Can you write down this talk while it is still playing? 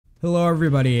Hello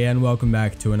everybody and welcome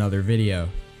back to another video.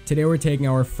 Today we're taking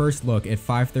our first look at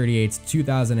 538's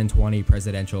 2020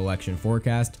 presidential election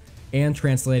forecast and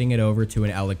translating it over to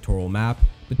an electoral map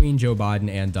between Joe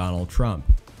Biden and Donald Trump.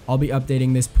 I'll be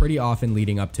updating this pretty often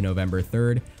leading up to November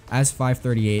 3rd, as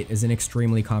 538 is an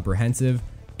extremely comprehensive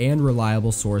and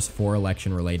reliable source for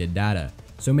election related data.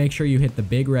 So make sure you hit the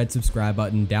big red subscribe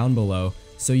button down below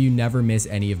so you never miss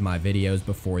any of my videos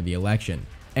before the election.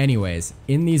 Anyways,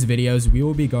 in these videos we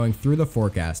will be going through the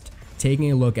forecast, taking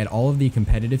a look at all of the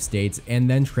competitive states and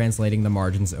then translating the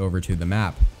margins over to the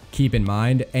map. Keep in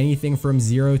mind, anything from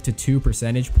 0 to 2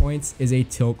 percentage points is a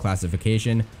tilt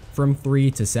classification, from 3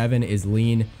 to 7 is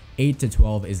lean, 8 to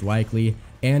 12 is likely,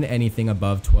 and anything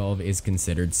above 12 is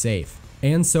considered safe.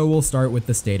 And so we'll start with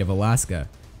the state of Alaska.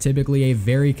 Typically a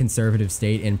very conservative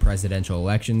state in presidential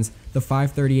elections, the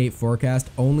 538 forecast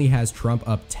only has Trump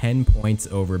up 10 points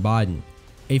over Biden.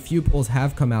 A few polls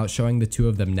have come out showing the two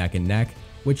of them neck and neck,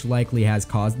 which likely has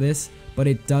caused this, but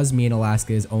it does mean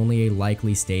Alaska is only a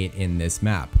likely state in this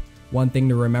map. One thing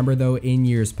to remember though, in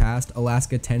years past,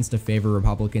 Alaska tends to favor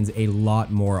Republicans a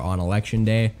lot more on election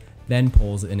day than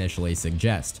polls initially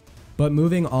suggest. But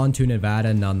moving on to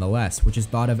Nevada nonetheless, which is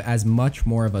thought of as much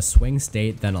more of a swing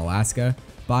state than Alaska,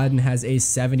 Biden has a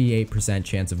 78%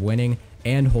 chance of winning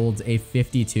and holds a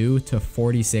 52 to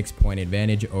 46 point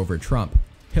advantage over Trump.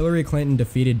 Hillary Clinton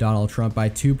defeated Donald Trump by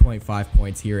 2.5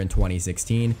 points here in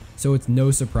 2016, so it's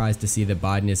no surprise to see that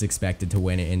Biden is expected to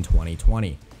win it in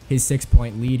 2020. His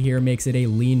 6-point lead here makes it a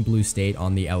lean blue state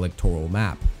on the electoral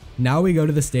map. Now we go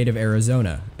to the state of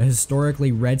Arizona, a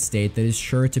historically red state that is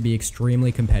sure to be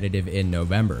extremely competitive in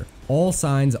November. All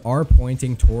signs are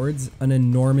pointing towards an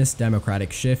enormous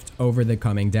Democratic shift over the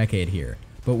coming decade here,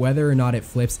 but whether or not it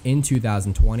flips in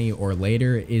 2020 or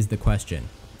later is the question.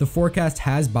 The forecast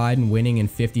has Biden winning in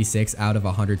 56 out of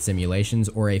 100 simulations,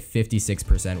 or a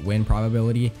 56% win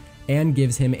probability, and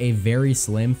gives him a very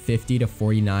slim 50 to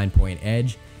 49 point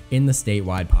edge in the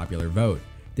statewide popular vote.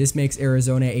 This makes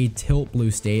Arizona a tilt blue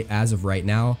state as of right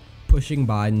now, pushing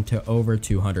Biden to over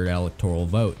 200 electoral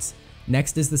votes.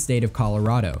 Next is the state of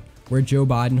Colorado, where Joe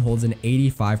Biden holds an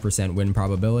 85% win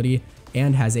probability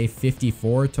and has a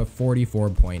 54 to 44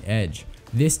 point edge.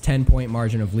 This 10-point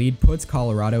margin of lead puts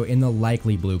Colorado in the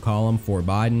likely blue column for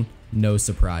Biden, no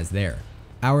surprise there.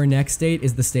 Our next state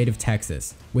is the state of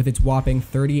Texas, with its whopping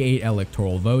 38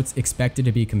 electoral votes expected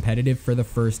to be competitive for the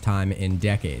first time in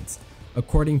decades.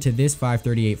 According to this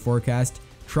 538 forecast,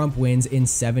 Trump wins in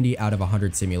 70 out of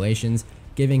 100 simulations,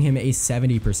 giving him a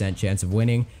 70% chance of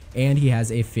winning, and he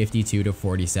has a 52 to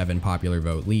 47 popular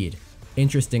vote lead.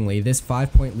 Interestingly, this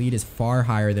 5-point lead is far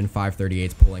higher than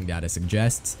 538's polling data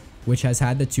suggests, which has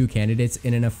had the two candidates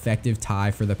in an effective tie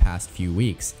for the past few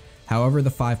weeks. However, the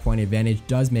 5-point advantage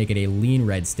does make it a lean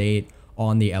red state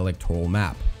on the electoral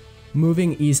map.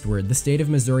 Moving eastward, the state of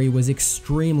Missouri was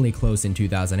extremely close in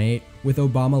 2008, with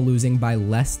Obama losing by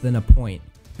less than a point,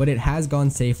 but it has gone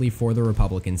safely for the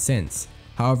Republicans since.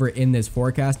 However, in this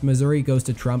forecast, Missouri goes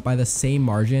to Trump by the same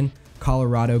margin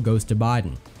Colorado goes to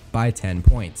Biden, by 10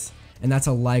 points, and that's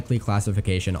a likely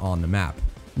classification on the map.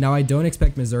 Now, I don't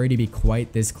expect Missouri to be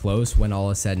quite this close when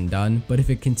all is said and done, but if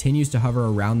it continues to hover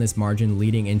around this margin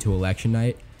leading into election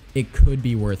night, it could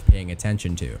be worth paying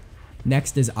attention to.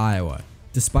 Next is Iowa.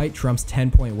 Despite Trump's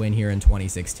 10-point win here in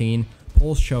 2016,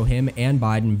 polls show him and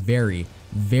Biden very,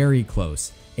 very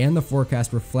close, and the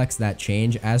forecast reflects that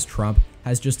change as Trump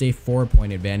has just a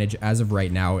 4-point advantage as of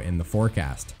right now in the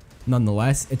forecast.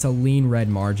 Nonetheless, it's a lean red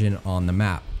margin on the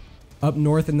map. Up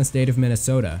north in the state of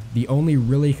Minnesota, the only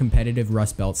really competitive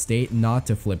Rust Belt state not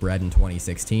to flip red in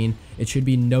 2016, it should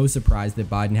be no surprise that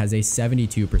Biden has a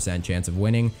 72% chance of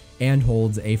winning and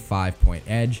holds a 5-point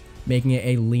edge, making it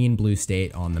a lean blue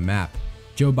state on the map.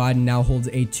 Joe Biden now holds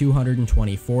a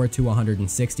 224 to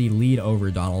 160 lead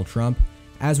over Donald Trump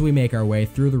as we make our way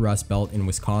through the Rust Belt in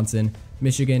Wisconsin,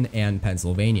 Michigan, and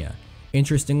Pennsylvania.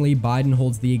 Interestingly, Biden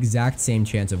holds the exact same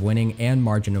chance of winning and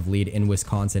margin of lead in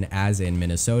Wisconsin as in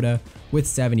Minnesota, with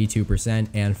 72%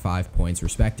 and 5 points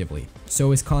respectively. So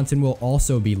Wisconsin will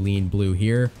also be lean blue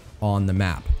here on the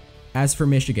map. As for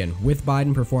Michigan, with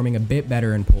Biden performing a bit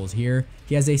better in polls here,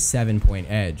 he has a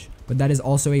 7-point edge, but that is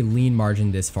also a lean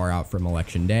margin this far out from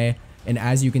election day, and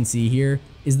as you can see here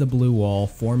is the blue wall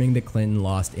forming that Clinton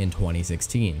lost in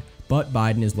 2016. But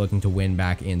Biden is looking to win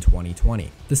back in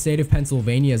 2020. The state of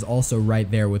Pennsylvania is also right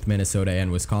there with Minnesota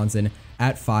and Wisconsin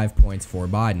at 5 points for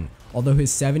Biden, although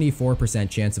his 74%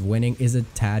 chance of winning is a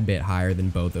tad bit higher than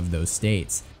both of those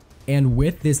states. And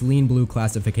with this lean blue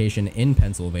classification in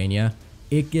Pennsylvania,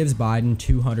 it gives Biden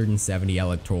 270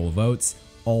 electoral votes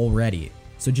already.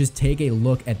 So just take a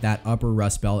look at that upper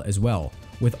Rust Belt as well.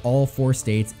 with all 4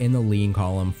 states in the lean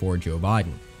column for Joe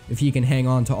Biden. If he can hang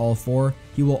on to all 4,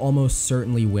 he will almost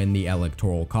certainly win the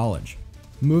Electoral College.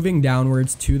 Moving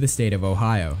downwards to the state of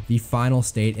Ohio, the final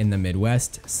state in the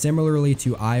Midwest. Similarly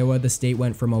to Iowa, the state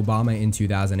went from Obama in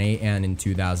 2008 and in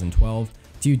 2012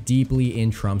 to deeply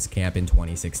in Trump's camp in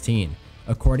 2016.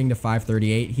 According to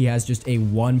 538, he has just a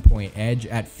 1-point edge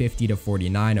at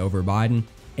 50-49 over Biden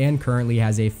and currently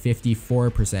has a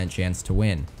 54% chance to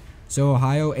win. So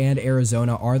Ohio and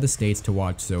Arizona are the states to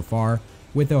watch so far,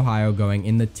 with Ohio going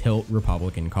in the tilt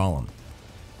Republican column.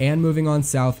 And moving on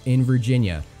south in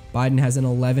Virginia, Biden has an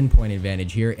 11-point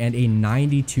advantage here and a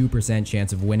 92%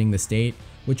 chance of winning the state,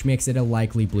 which makes it a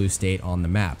likely blue state on the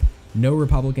map. No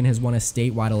Republican has won a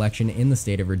statewide election in the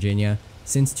state of Virginia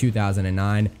since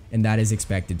 2009, and that is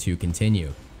expected to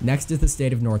continue. Next is the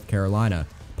state of North Carolina,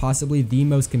 possibly the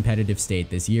most competitive state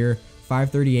this year.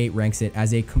 538 ranks it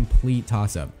as a complete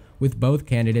toss-up, with both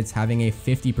candidates having a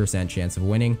 50% chance of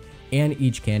winning and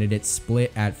each candidate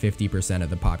split at 50% of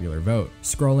the popular vote.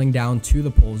 Scrolling down to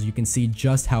the polls, you can see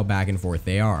just how back and forth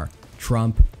they are.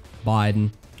 Trump,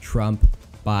 Biden, Trump,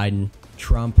 Biden,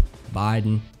 Trump,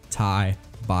 Biden, tie,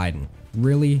 Biden.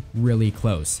 Really, really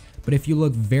close. But if you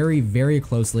look very, very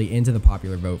closely into the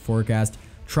popular vote forecast,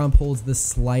 Trump holds the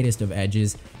slightest of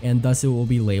edges, and thus it will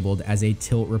be labeled as a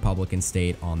tilt Republican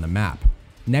state on the map.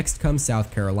 Next comes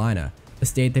South Carolina, a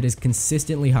state that has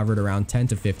consistently hovered around 10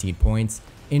 to 15 points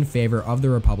in favor of the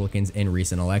Republicans in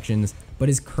recent elections, but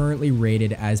is currently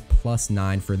rated as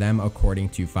 +9 for them according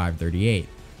to 538.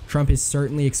 Trump is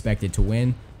certainly expected to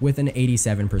win, with an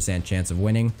 87% chance of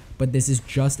winning, but this is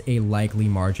just a likely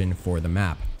margin for the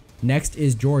map. Next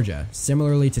is Georgia.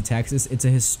 Similarly to Texas, it's a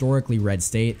historically red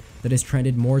state that has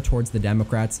trended more towards the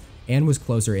Democrats and was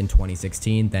closer in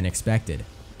 2016 than expected.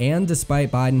 And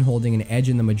despite Biden holding an edge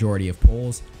in the majority of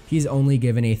polls, he's only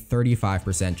given a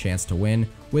 35% chance to win,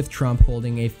 with Trump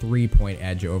holding a 3-point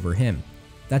edge over him.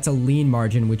 That's a lean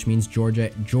margin, which means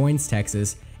Georgia joins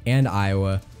Texas and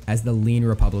Iowa as the lean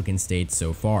Republican states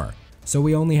so far. So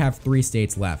we only have 3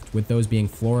 states left, with those being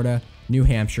Florida, New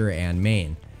Hampshire, and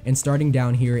Maine. And starting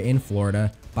down here in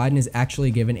Florida, Biden is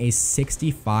actually given a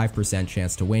 65%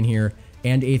 chance to win here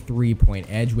and a 3-point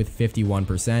edge with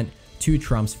 51% to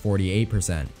Trump's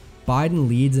 48%. Biden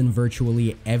leads in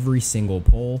virtually every single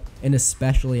poll, and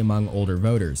especially among older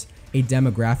voters, a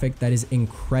demographic that is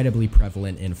incredibly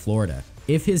prevalent in Florida.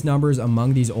 If his numbers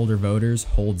among these older voters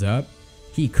holds up,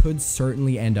 he could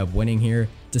certainly end up winning here,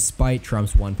 despite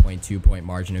Trump's 1.2-point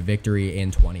margin of victory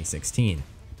in 2016.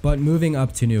 But moving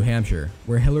up to New Hampshire,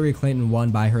 where Hillary Clinton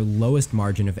won by her lowest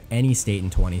margin of any state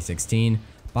in 2016,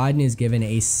 Biden is given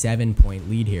a 7-point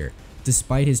lead here,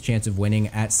 despite his chance of winning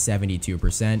at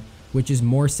 72%, which is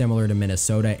more similar to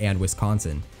Minnesota and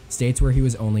Wisconsin, states where he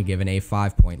was only given a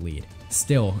 5-point lead.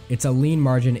 Still, it's a lean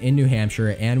margin in New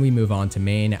Hampshire, and we move on to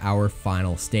Maine, our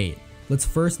final state. Let's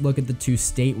first look at the 2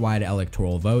 statewide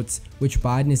electoral votes, which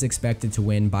Biden is expected to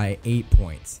win by 8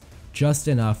 points, just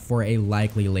enough for a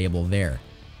likely label there.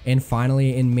 And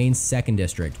finally, in Maine's 2nd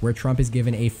district, where Trump is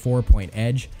given a 4-point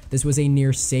edge, this was a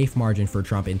near safe margin for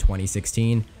Trump in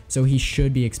 2016, so he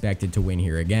should be expected to win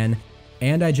here again.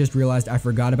 And I just realized I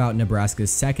forgot about Nebraska's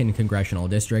 2nd congressional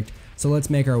district, so let's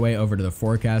make our way over to the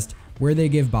forecast, where they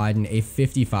give Biden a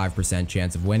 55%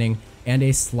 chance of winning and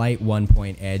a slight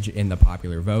 1-point edge in the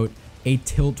popular vote, a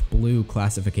tilt blue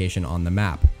classification on the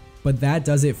map. But that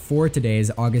does it for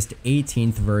today's August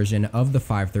 18th version of the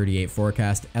 538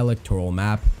 forecast electoral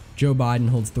map. Joe Biden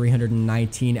holds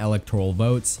 319 electoral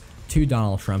votes to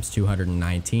Donald Trump's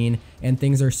 219, and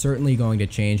things are certainly going to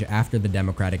change after the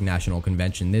Democratic National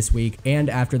Convention this week and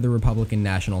after the Republican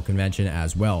National Convention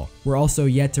as well. We're also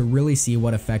yet to really see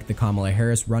what effect the Kamala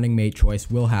Harris running mate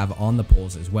choice will have on the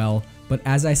polls as well, but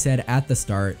as I said at the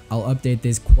start, I'll update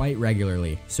this quite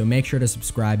regularly, so make sure to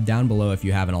subscribe down below if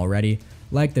you haven't already.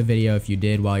 Like the video if you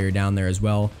did while you're down there as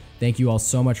well. Thank you all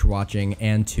so much for watching,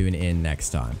 and tune in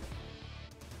next time.